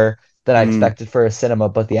lower than I mm, expected for a cinema,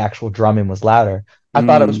 but the actual drumming was louder. I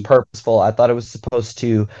thought it was mm. purposeful. I thought it was supposed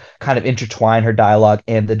to kind of intertwine her dialogue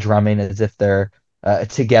and the drumming as if they're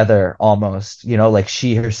together almost, like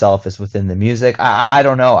she herself is within the music. I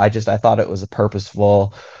don't know. I thought it was a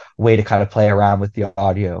purposeful way to kind of play around with the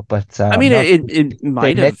audio, but I mean, no, it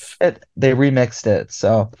they might have. mixed it, they remixed it.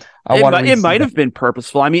 So I It want to might it re-see might that. have been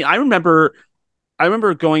purposeful. I mean, I remember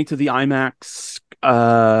going to the IMAX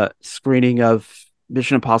screening of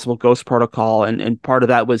Mission Impossible Ghost Protocol, and part of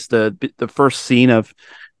that was the first scene of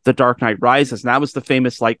The Dark Knight Rises, and that was the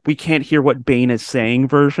famous like we can't hear what Bane is saying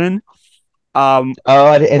version. Um,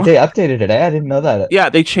 Oh, and they updated it. I didn't know that. yeah,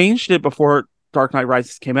 they changed it before Dark Knight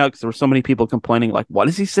Rises came out because there were so many people complaining like, what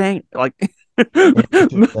is he saying? Like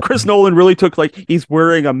Chris Interesting. Nolan really took like he's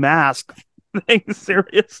wearing a mask thing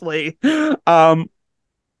seriously. Um,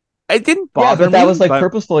 it didn't Yeah, bother but that me, was like but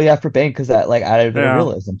purposeful, yeah, for Bane because that like added a bit of yeah.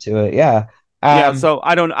 realism to it. Yeah. Yeah, Um, so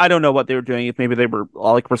I don't know what they were doing. If maybe they were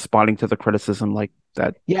like responding to the criticism like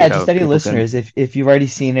that, yeah, just any people can. listeners, if you've already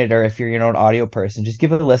seen it or if you're, an audio person, just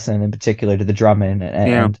give it a listen in particular to the drumming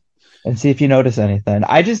Yeah. and see if you notice anything.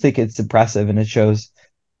 I just think it's impressive and it shows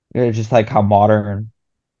just like how modern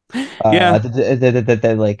Yeah.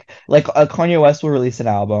 that like Kanye West will release an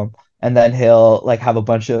album and then he'll like have a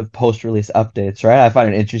bunch of post-release updates, right? I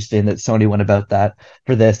find it interesting that Sony went about that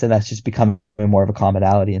for this, and that's just becoming more of a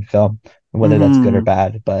commonality in film, whether that's good or hmm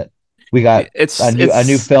bad. But we got It's a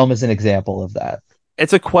new it's film as an example of that.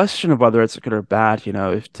 it's a question of whether it's good or bad,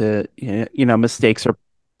 if mistakes are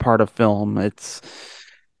part of film. It's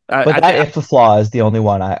But I that think if the flaw is the only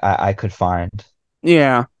one I could find.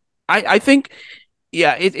 yeah. I think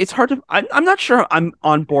yeah, it's hard to I'm not sure I'm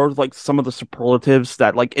on board with like some of the superlatives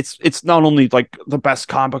that like it's not only like the best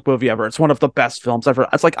comic book movie ever, it's one of the best films ever.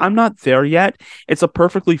 It's like I'm not there yet. It's a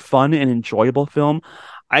perfectly fun and enjoyable film.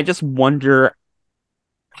 I just wonder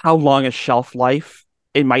how long a shelf life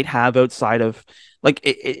it might have outside of like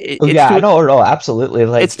Oh it's yeah, to I know, no, absolutely.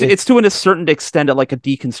 Like it's to a certain extent like a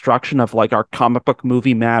deconstruction of like our comic book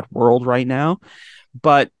movie mad world right now.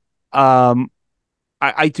 But um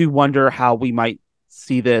I do wonder how we might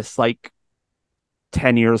see this like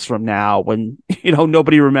 10 years from now when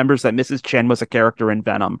nobody remembers that Mrs. Chen was a character in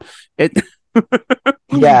Venom. It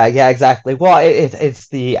yeah, exactly. Well, it's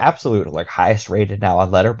the absolute like highest rated now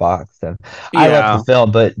on Letterboxd, and I love the yeah,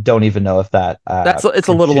 film, but don't even know if that it's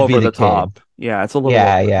a little should be over the the case. top. Yeah, it's a little Yeah,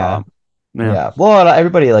 over the yeah, top. Yeah. yeah. Well,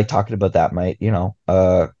 everybody like talking about that might,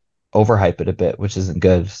 overhype it a bit, which isn't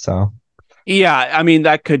good. So Yeah, I mean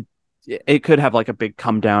it could have like a big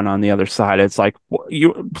come down on the other side. It's like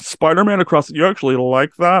you Spider-Man across you actually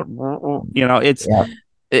like that? yeah.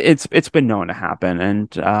 It's been known to happen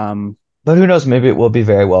and But who knows? Maybe it will be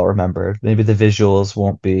very well remembered. Maybe the visuals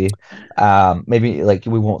won't be. Maybe like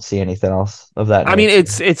we won't see anything else of that I mean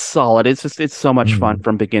nature. it's solid. It's so much fun Mm.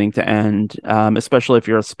 from beginning to end. Especially if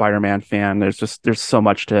you're a Spider-Man fan. There's so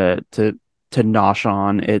much to nosh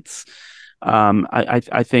on. It's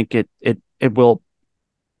I think it will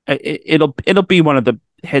it'll be one of the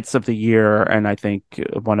hits of the year, and I think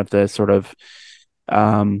one of the sort of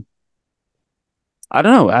um I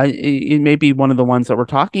don't know. It may be one of the ones that we're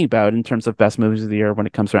talking about in terms of best movies of the year when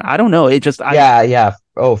it comes around. I don't know. It just Yeah, yeah.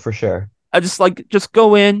 Oh, for sure. I just like just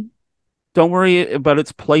go in. Don't worry about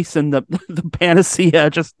its place in the the panacea.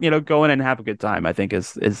 Just go in and have a good time. I think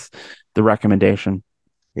is the recommendation.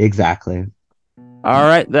 Exactly. All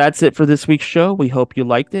right, that's it for this week's show. We hope you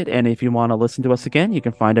liked it. And if you want to listen to us again, you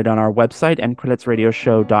can find it on our website,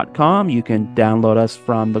 endcreditsradioshow.com. You can download us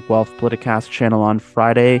from the Guelph Politicast channel on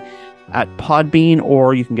Friday at Podbean,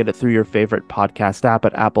 or you can get it through your favorite podcast app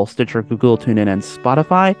at Apple, Stitcher, Google, TuneIn, and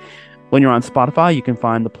Spotify. When you're on Spotify, you can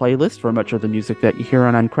find the playlist for much of the music that you hear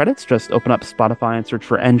on End Credits. Just open up Spotify and search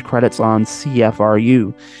for End Credits on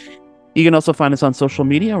CFRU. You can also find us on social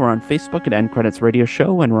media. We're on Facebook at End Credits Radio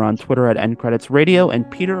Show, and we're on Twitter at End Credits Radio. And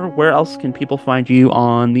Peter, where else can people find you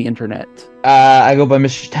on the internet? I go by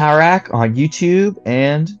Mr. Tarak on YouTube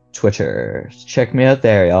and Twitter. Check me out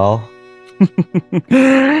there, y'all.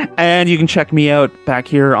 And you can check me out back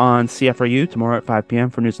here on CFRU tomorrow at 5 p.m.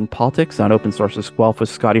 for news and politics on Open Sources Guelph with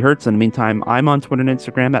Scotty Hertz. In the meantime, I'm on Twitter and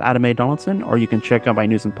Instagram at Adam A. Donaldson, or you can check out my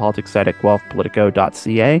news and politics site at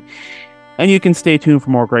guelphpolitico.ca. And you can stay tuned for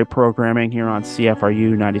more great programming here on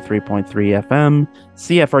CFRU 93.3 FM,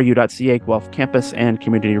 CFRU.ca, Guelph Campus, and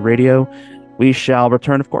Community Radio. We shall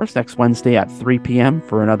return, of course, next Wednesday at 3 p.m.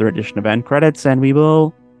 for another edition of End Credits, and we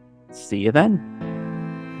will see you then.